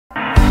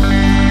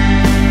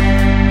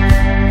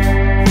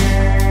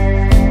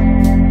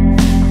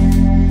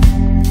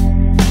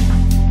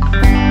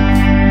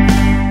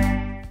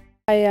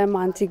I am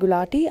Mansi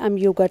Gulati. I'm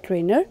yoga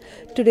trainer.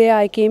 Today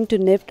I came to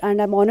NIFT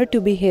and I'm honored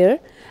to be here.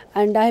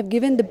 And I have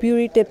given the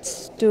beauty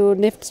tips to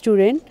NIFT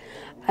student.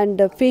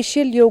 And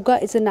facial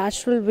yoga is a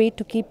natural way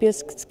to keep your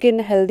skin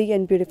healthy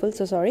and beautiful.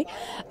 So sorry.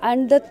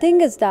 And the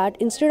thing is that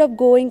instead of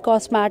going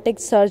cosmetic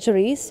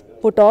surgeries,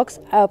 Botox,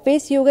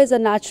 face yoga is a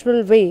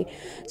natural way.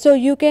 So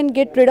you can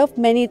get rid of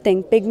many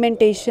things: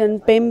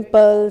 pigmentation,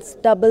 pimples,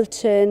 double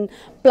chin,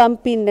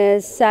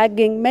 plumpiness,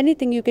 sagging, many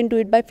things you can do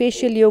it by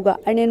facial yoga.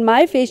 And in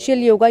my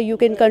facial yoga, you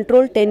can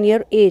control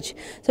 10-year age.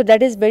 So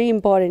that is very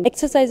important.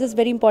 Exercise is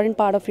very important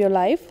part of your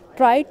life.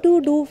 Try to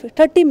do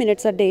 30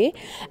 minutes a day,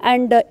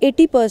 and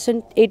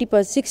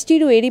 80%, 60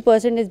 to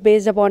 80% is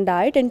based upon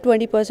diet, and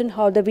 20%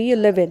 how the way you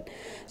live in.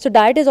 So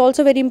diet is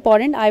also very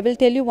important. I will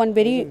tell you one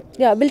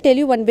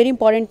very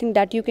important thing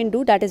that you can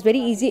do, that is very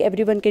easy,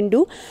 everyone can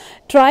do.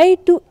 Try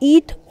to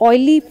eat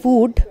oily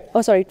food,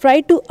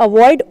 try to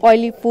avoid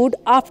oily food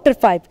after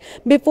 5.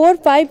 Before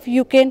 5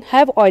 you can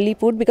have oily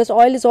food, because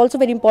oil is also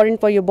very important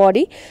for your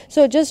body.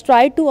 So just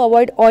try to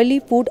avoid oily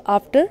food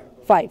after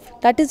 5.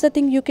 That is the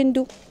thing you can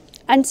do.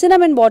 And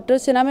cinnamon water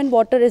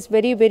is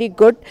very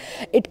good.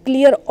 It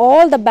clear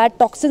all the bad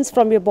toxins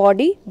from your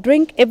body.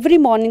 Drink every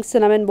morning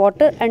cinnamon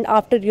water and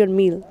after your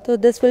meal. So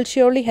this will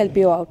surely help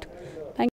you out.